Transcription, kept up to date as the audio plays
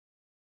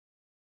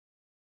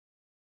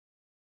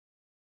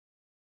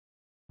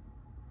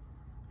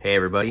Hey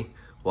everybody,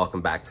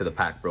 welcome back to the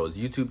Pack Bros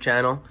YouTube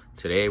channel.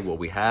 Today what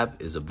we have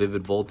is a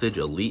Vivid Voltage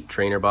Elite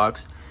Trainer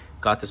Box.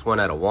 Got this one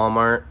at a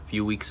Walmart a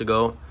few weeks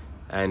ago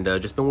and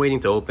just been waiting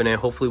to open it.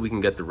 Hopefully we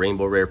can get the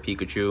Rainbow Rare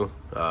Pikachu.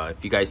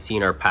 If you guys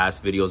seen our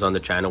past videos on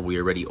the channel, we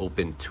already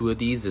opened 2 of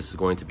these. This is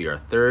going to be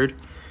our 3rd.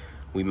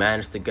 We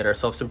managed to get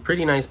ourselves some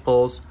pretty nice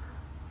pulls.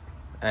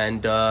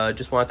 And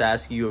just wanted to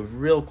ask you a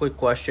real quick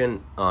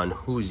question on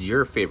who's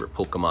your favorite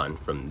Pokemon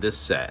from this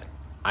set.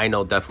 I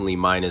know definitely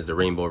mine is the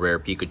Rainbow Rare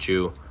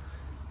Pikachu.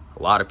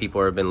 A lot of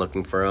people have been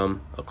looking for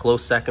him. A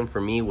close second for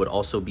me would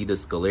also be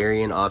this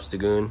Galarian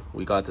Obstagoon.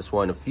 We got this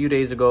one a few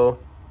days ago.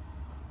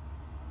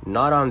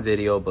 Not on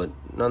video, but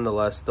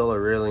nonetheless, still a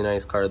really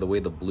nice card. The way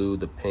the blue,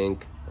 the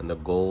pink, and the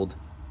gold,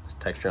 the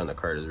texture on the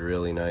card is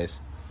really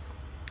nice.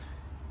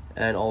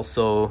 And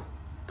also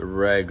the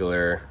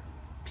regular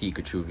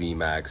Pikachu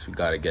VMAX. We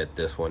got to get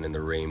this one in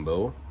the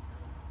rainbow.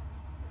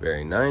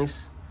 Very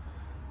nice.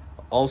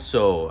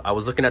 Also, I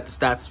was looking at the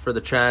stats for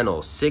the channel.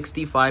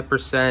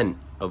 65%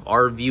 of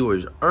our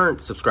viewers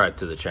aren't subscribed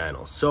to the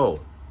channel.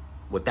 So,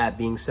 with that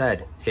being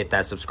said, hit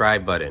that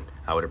subscribe button.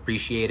 I would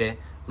appreciate it.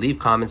 Leave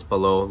comments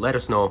below. Let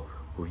us know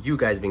who you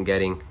guys been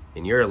getting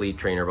in your Elite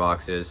Trainer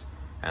boxes.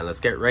 And let's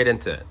get right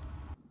into it.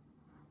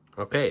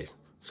 Okay,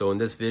 so in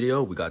this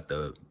video, we got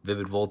the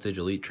Vivid Voltage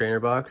Elite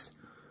Trainer box.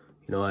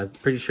 You know, I'm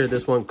pretty sure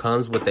this one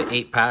comes with the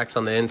 8 packs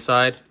on the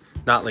inside.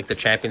 Not like the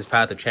Champion's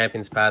Path. The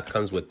Champion's Path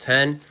comes with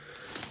 10.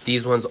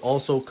 These ones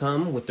also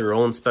come with their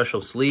own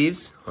special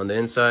sleeves on the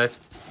inside.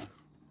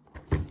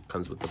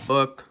 Comes with the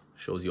book,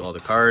 shows you all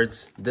the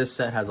cards. This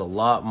set has a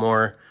lot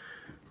more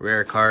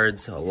rare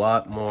cards, a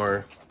lot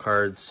more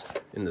cards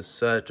in the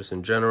set, just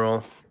in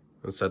general.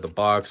 Inside the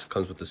box,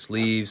 comes with the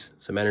sleeves,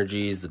 some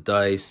energies, the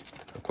dice.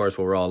 Of course,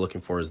 what we're all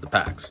looking for is the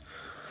packs.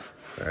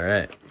 All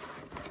right.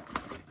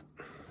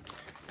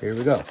 Here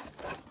we go.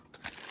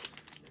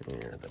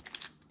 Here are the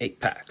 8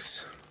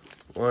 packs.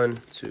 1,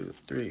 2,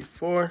 3,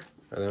 4.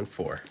 And then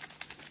 4.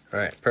 All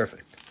right,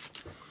 perfect.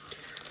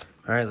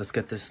 All right, let's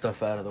get this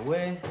stuff out of the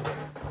way.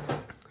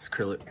 Let's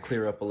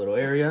clear up a little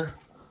area.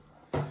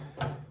 All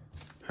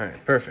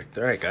right, perfect.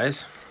 All right,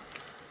 guys.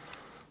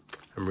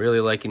 I'm really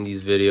liking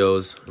these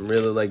videos. I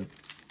really like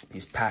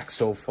these packs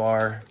so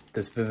far.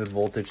 This Vivid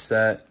Voltage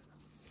set,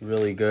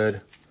 really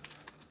good.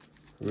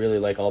 Really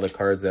like all the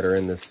cards that are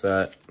in this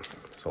set.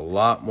 There's a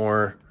lot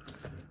more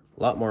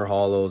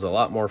holos, a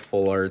lot more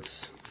full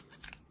arts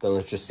than,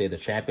 let's just say, the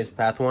Champion's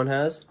Path one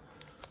has.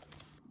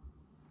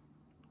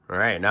 All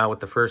right, now with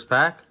the first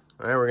pack,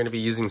 all right, we're gonna be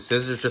using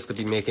scissors just to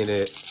be making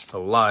it a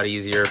lot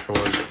easier for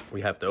when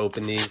we have to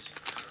open these.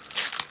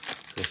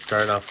 We'll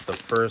start off with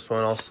the first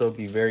one. Also,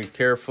 be very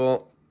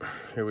careful.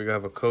 Here we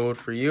have a code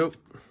for you.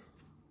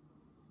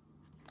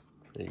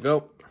 There you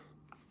go.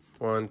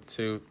 1,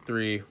 2,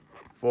 3,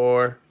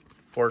 4.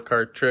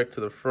 4-card trick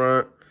to the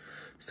front.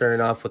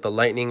 Starting off with the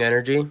Lightning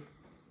Energy,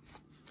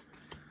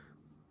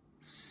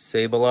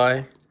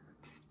 Sableye,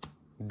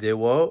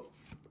 Dewo,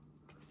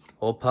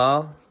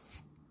 Opal,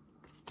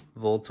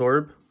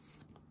 Voltorb,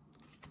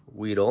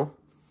 Weedle,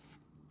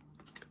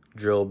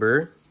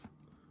 Drillbur,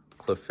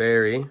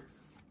 Clefairy,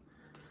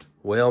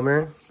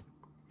 Wailmer,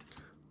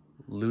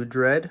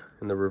 Ludred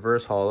in the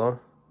reverse holo.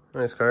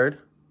 Nice card.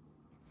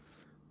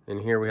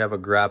 And here we have a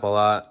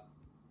Grappalot,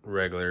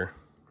 regular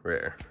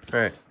rare. All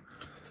right,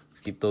 let's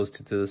keep those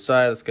 2 to the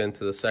side. Let's get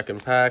into the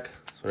second pack.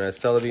 This one has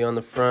Celebi on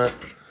the front.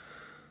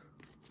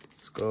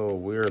 Let's go.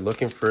 We're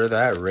looking for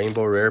that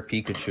Rainbow Rare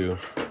Pikachu.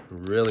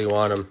 Really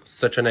want him.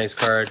 Such a nice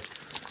card.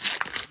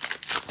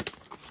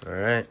 All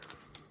right,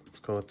 let's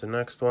go with the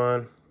next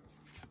one.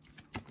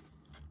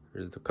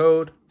 Here's the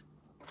code.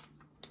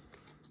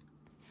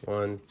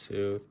 1,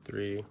 2,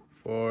 3,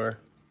 4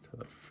 to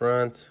the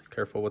front.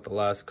 Careful with the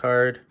last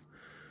card.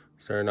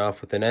 Starting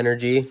off with an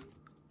energy,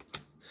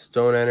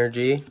 Stone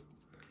Energy,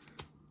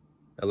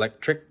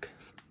 Electric,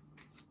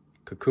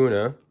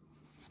 Kakuna,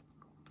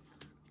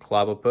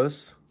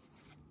 Clobopus,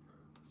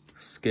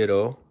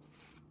 Skiddo,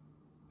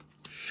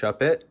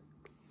 Shuppet,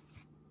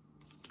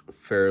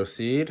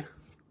 Ferroseed,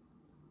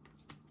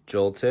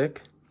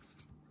 Joltik,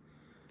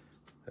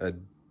 a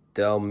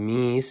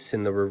Delmise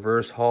in the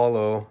reverse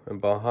holo,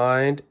 and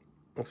behind,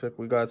 looks like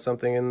we got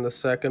something in the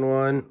second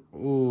one.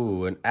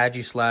 Ooh, an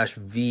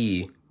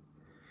Agislash-V.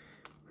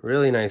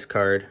 Really nice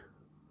card.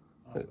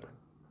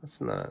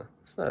 That's a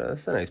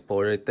nice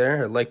pull right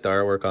there. I like the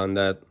artwork on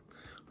that.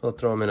 We'll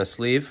throw them in a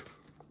sleeve.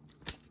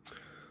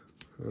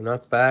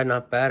 Not bad,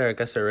 not bad. I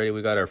guess already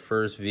we got our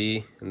first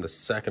V in the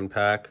second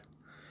pack.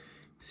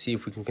 See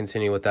if we can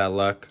continue with that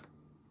luck.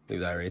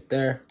 Leave that right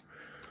there.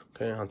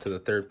 Okay, on to the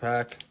third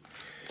pack.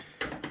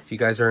 If you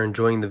guys are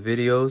enjoying the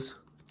videos,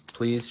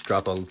 please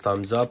drop a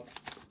thumbs up,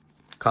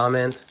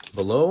 comment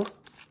below,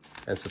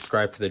 and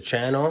subscribe to the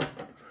channel.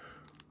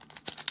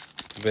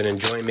 I've been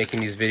enjoying making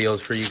these videos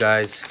for you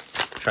guys,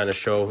 trying to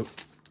show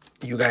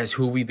you guys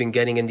who we've been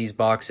getting in these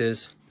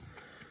boxes.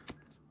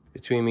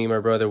 Between me and my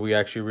brother, we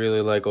actually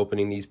really like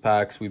opening these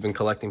packs. We've been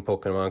collecting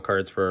Pokemon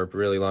cards for a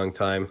really long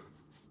time.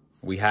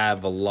 We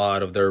have a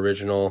lot of the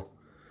original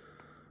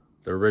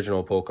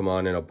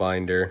Pokemon in a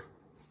binder.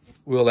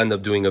 we'll end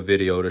up doing a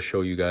video to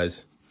show you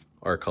guys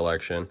our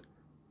collection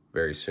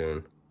very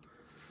soon.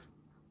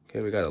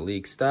 Okay, we got a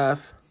League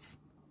Staff,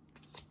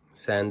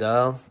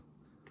 Sandal,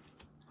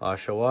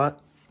 Oshawott,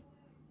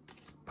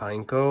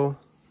 Pineco,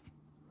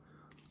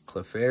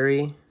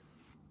 Clefairy,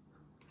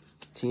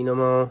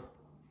 Tinamo.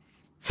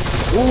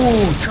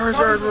 Ooh,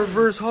 Charizard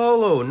Reverse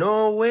Holo.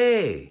 No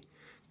way.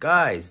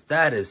 Guys,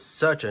 that is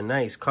such a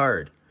nice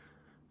card.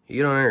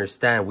 You don't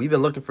understand. We've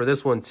been looking for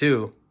this one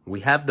too.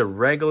 We have the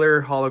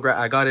regular hologram.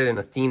 I got it in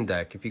a theme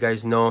deck. If you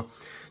guys know,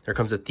 there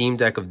comes a theme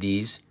deck of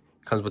these.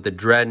 It comes with the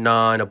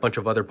Dreadnought and a bunch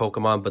of other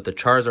Pokemon, but the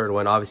Charizard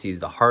one obviously is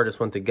the hardest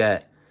one to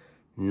get.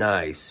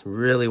 Nice.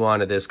 Really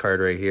wanted this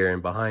card right here.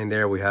 And behind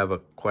there, we have a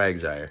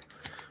Quagsire.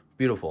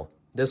 Beautiful.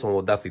 This one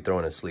will definitely throw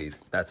in a sleeve.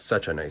 That's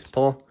such a nice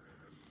pull.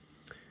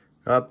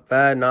 Not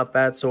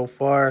bad so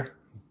far.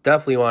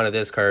 Definitely wanted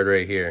this card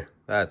right here.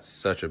 That's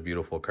such a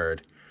beautiful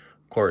card.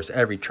 Of course,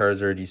 every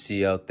Charizard you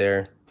see out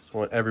there,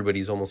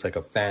 everybody's almost like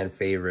a fan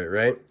favorite,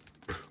 right?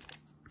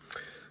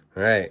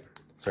 All right,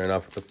 starting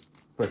off with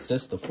what's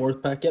this, the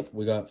 4th pack? Yep,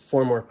 we got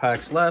 4 more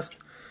packs left.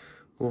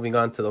 Moving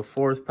on to the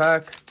 4th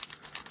pack.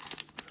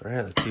 All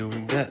right, let's see what we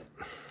can get.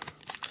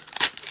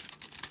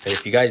 And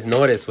if you guys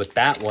notice with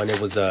that one, it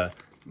was a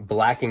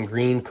black and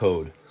green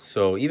code.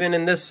 So even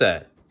in this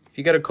set, if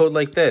you get a code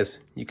like this,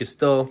 you can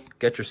still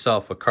get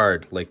yourself a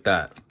card like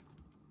that.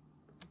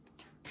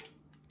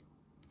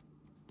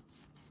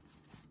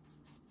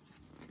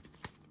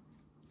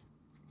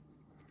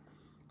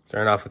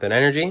 Starting off with an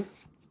Energy,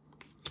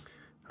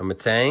 a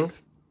Matang,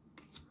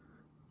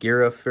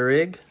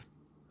 Girafarig,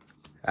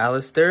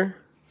 Alistair,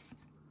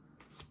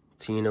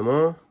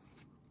 Tinamo,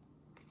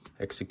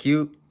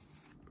 Execute,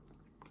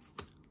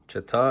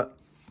 Chatot,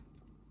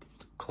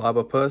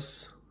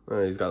 Clobopus.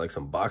 Oh, he's got like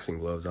some boxing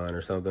gloves on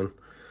or something.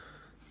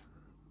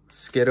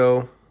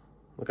 Skiddo,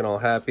 looking all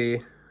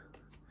happy.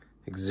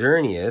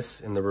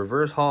 Xerneas in the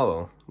reverse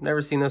holo.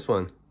 Never seen this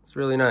one. It's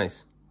really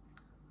nice.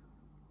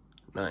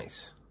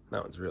 Nice.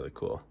 That one's really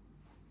cool.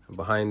 And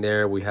behind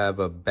there, we have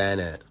a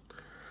Banette.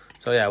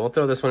 So yeah, we'll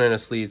throw this one in a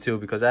sleeve too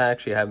because I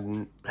actually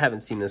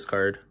haven't seen this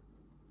card.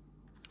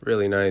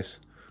 Really nice.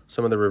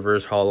 Some of the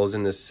reverse holos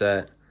in this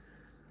set.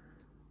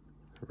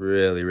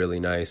 Really, really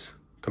nice.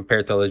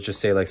 Compared to, let's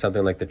just say, like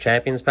something like the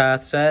Champions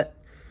Path set,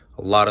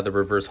 a lot of the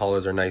reverse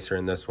holos are nicer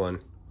in this one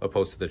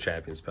opposed to the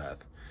Champions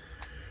Path.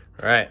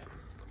 All right,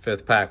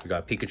 5th pack. We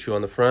got Pikachu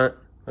on the front.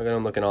 Look at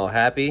him looking all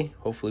happy.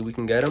 Hopefully we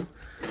can get him.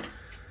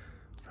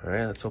 All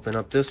right, let's open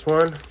up this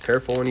one.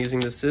 Careful when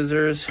using the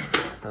scissors,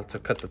 not to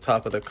cut the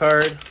top of the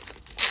card.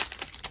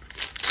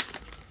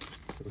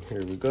 And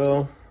here we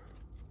go.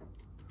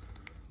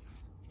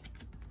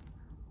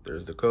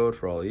 There's the code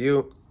for all of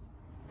you.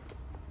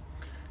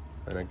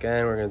 And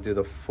again, we're going to do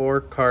the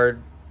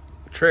 4-card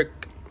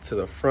trick to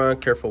the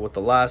front. Careful with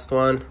the last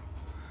one.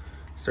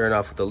 Starting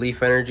off with the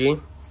Leaf Energy,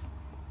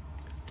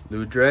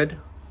 Ludred,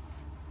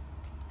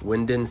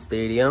 Winden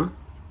Stadium,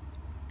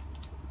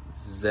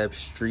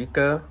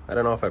 Zebstrika. I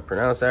don't know if I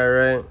pronounced that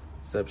right.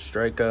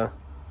 Zebstrika,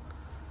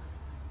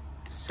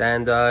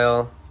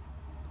 Sandile,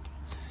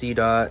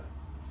 C-Dot,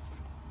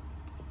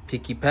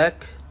 Pikipek,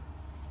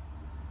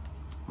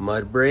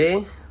 Mudbray.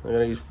 I'm going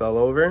to use fell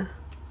over.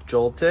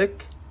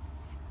 Joltik,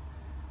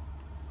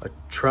 a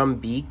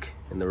Trumbeak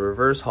in the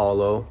reverse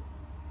holo.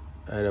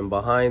 And then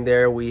behind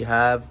there, we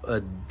have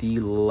a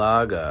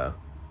Dialga.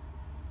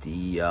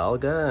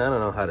 I don't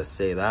know how to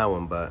say that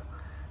one, but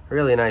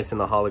really nice in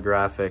the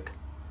holographic.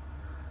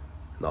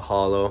 The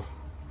holo.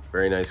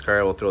 Very nice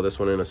card. We'll throw this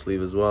one in a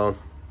sleeve as well.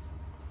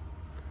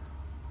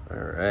 All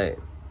right.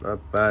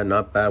 Not bad,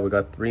 not bad. We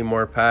got 3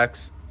 more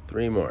packs.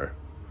 3 more.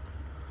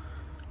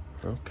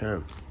 Okay.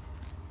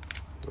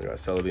 We got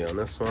Celebi on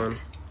this one.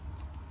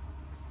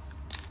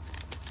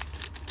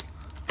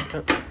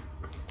 Okay.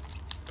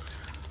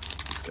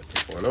 Let's get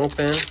this one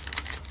open.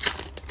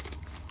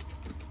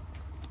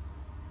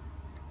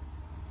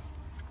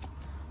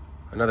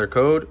 Another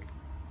code.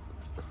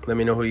 Let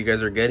me know who you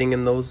guys are getting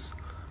in those.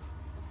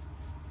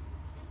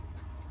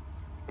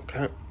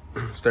 Okay.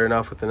 Starting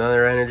off with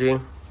another Energy.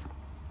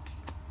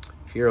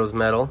 Heroes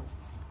Medal.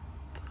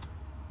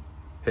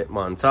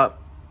 Hitmontop.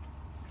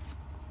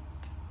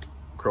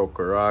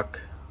 Krokorok.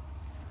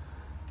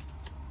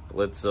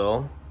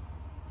 Blitzel.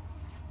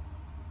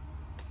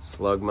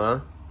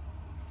 Slugma.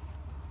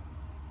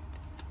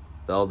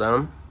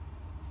 Beldum.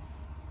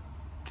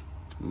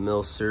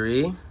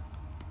 Milcery.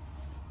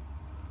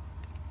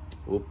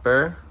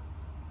 Whooper.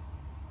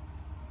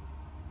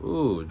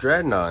 Ooh,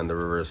 Dreadnought in the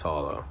reverse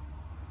holo.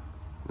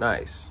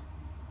 Nice.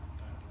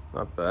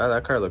 Not bad.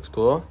 That card looks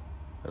cool.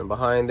 And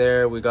behind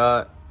there, we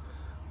got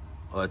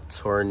a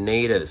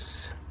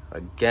Tornadus.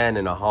 Again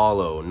in a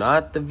holo.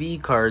 Not the V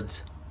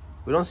cards.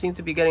 We don't seem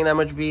to be getting that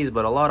much Vs,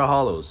 but a lot of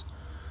holos.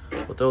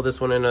 We'll throw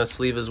this one in a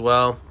sleeve as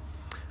well.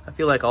 I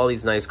feel like all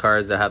these nice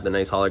cards that have the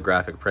nice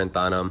holographic print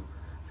on them,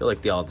 I feel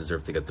like they all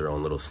deserve to get their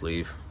own little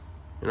sleeve.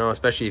 You know,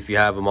 especially if you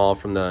have them all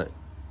from the...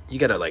 You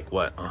get like,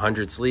 what,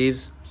 100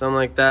 sleeves? Something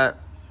like that.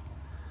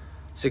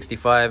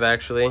 65,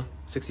 actually.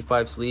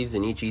 65 sleeves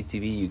in each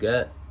ETB you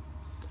get.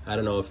 I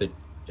don't know if it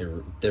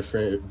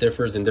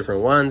differs in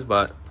different ones,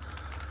 but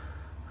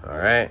all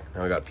right.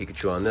 Now we got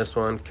Pikachu on this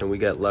one. Can we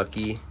get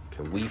lucky?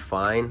 Can we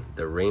find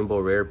the rainbow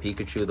rare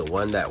Pikachu, the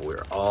one that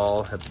we're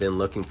all have been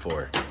looking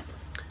for?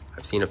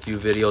 I've seen a few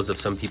videos of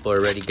some people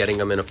already getting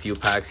them in a few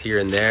packs here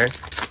and there,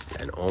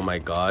 and oh my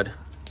god,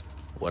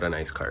 what a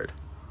nice card.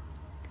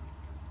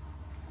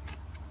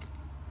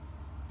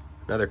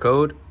 Another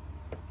code.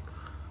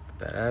 Put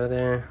that out of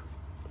there.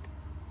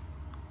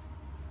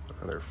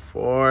 Another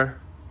 4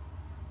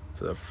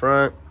 to the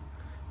front.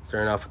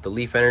 Starting off with the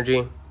Leaf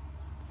Energy,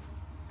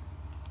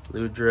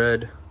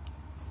 Ludred,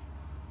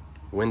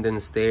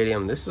 Winden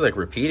Stadium. This is like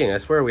repeating. I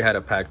swear we had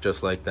a pack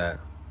just like that.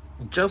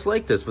 Just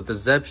like this with the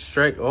Zeb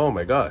Strike. Oh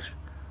my gosh.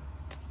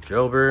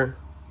 Jober,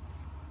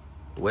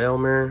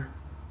 Whalmer,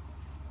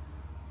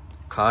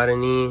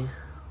 Cottony,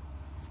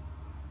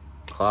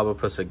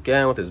 Clobopus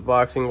again with his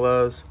boxing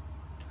gloves,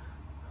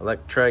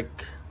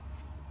 Electric,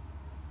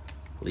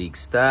 League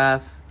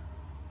Staff,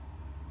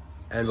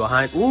 and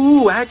behind,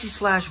 ooh,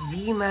 Agislash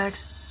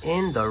VMAX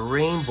in the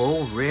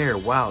rainbow rare.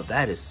 Wow,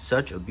 that is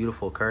such a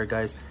beautiful card,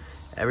 guys.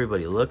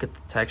 Everybody, look at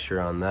the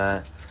texture on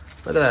that.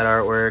 Look at that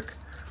artwork.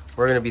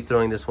 We're going to be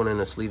throwing this one in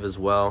a sleeve as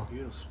well.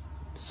 Yes.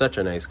 Such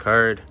a nice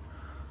card.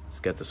 Let's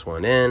get this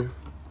one in.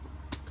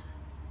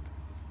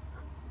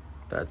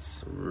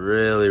 That's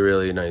really,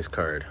 really nice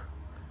card.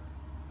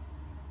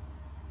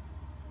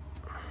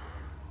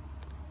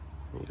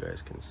 You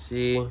guys can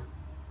see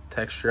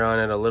texture on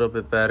it a little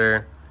bit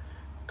better.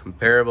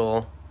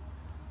 Comparable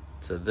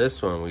to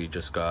this one we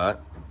just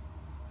got.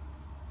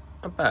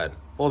 Not bad.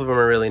 Both of them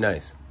are really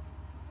nice.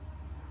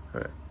 All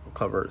right, we'll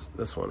cover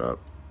this one up.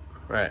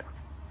 All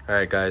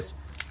right, guys,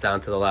 down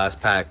to the last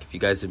pack. If you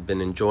guys have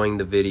been enjoying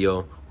the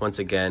video, once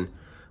again,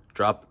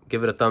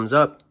 give it a thumbs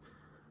up,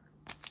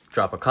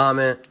 drop a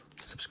comment,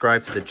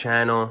 subscribe to the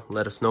channel.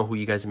 Let us know who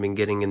you guys have been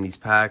getting in these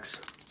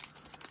packs.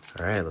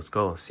 All right, let's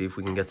go. See if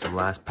we can get some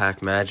last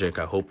pack magic.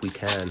 I hope we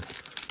can.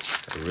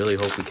 I really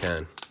hope we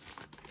can.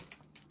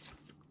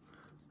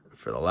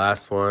 For the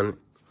last one,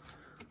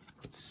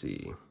 let's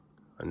see,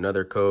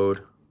 another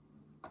code.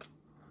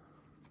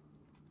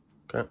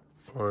 Okay,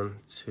 1,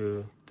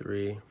 2,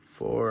 3,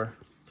 4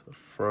 to the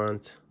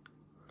front.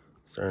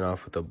 Starting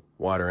off with the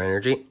Water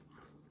Energy.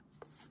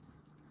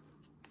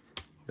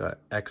 Got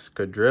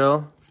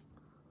Excadrill,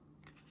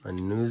 a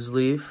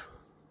Nuzleaf,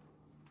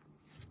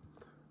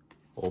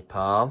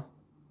 Opal.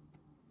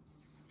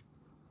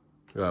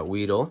 We got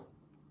Weedle,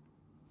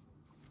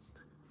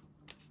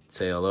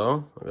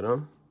 Tailo. Look at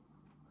him.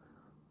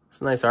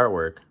 It's nice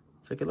artwork.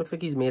 It's like, it looks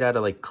like he's made out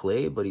of like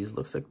clay, but he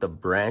looks like the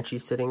branch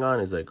he's sitting on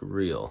is like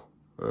real.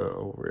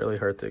 Oh, really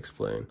hard to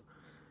explain.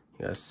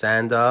 You got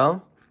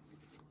Sandal,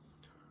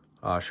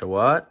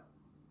 Oshawott,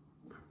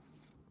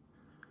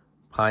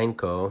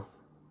 Pineco.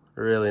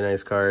 Really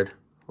nice card.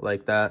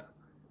 Like that.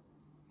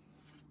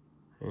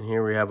 And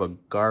here we have a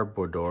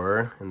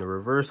Garbodor in the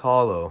reverse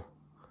holo.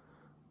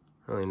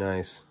 Really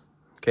nice.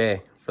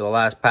 Okay, for the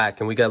last pack,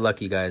 can we get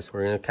lucky, guys?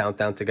 We're going to count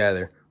down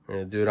together. We're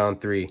going to do it on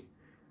 3.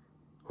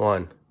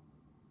 1,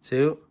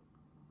 2,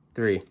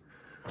 3.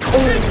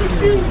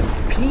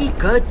 Oh,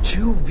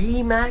 Pikachu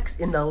VMAX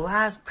in the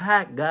last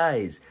pack,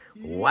 guys.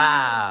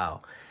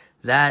 Wow.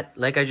 That,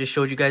 like I just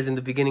showed you guys in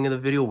the beginning of the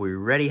video, we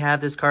already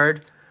have this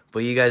card.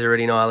 But you guys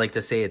already know I like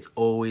to say it's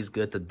always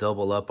good to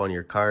double up on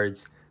your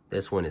cards.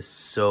 This one is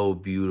so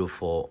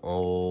beautiful.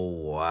 Oh,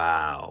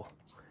 wow.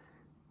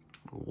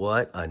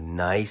 What a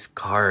nice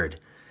card.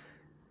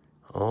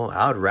 Oh,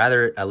 I would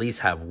rather at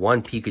least have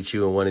one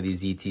Pikachu in one of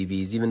these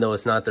ETBs. Even though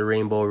it's not the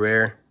rainbow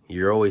rare,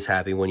 you're always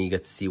happy when you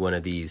get to see one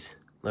of these.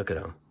 Look at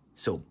him.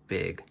 So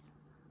big.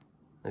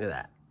 Look at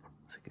that.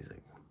 It's like he's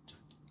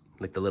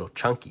like the little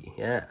chunky.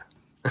 Yeah.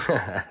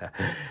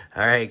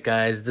 All right,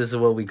 guys. This is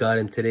what we got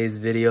in today's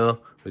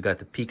video. We got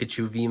the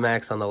Pikachu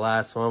VMAX on the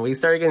last one. We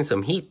started getting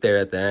some heat there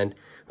at the end.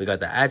 We got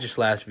the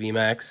Agislash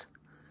VMAX.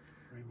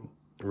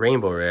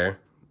 Rainbow rare.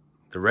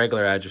 The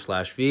regular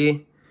Agislash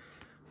V.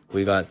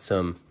 We got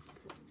some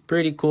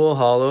pretty cool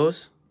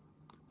holos.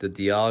 The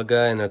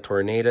Dialga and the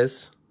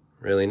Tornadus.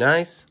 Really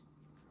nice.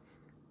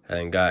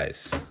 And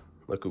guys,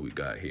 look what we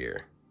got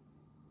here.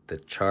 The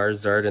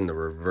Charizard in the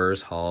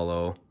reverse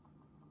holo.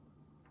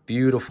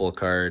 Beautiful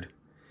card.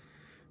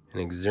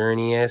 An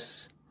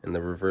Xerneas in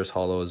the reverse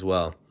holo as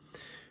well.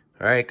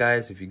 All right,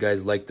 guys, if you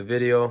guys liked the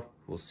video,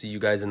 we'll see you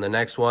guys in the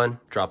next one.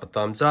 Drop a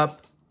thumbs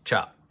up.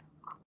 Ciao.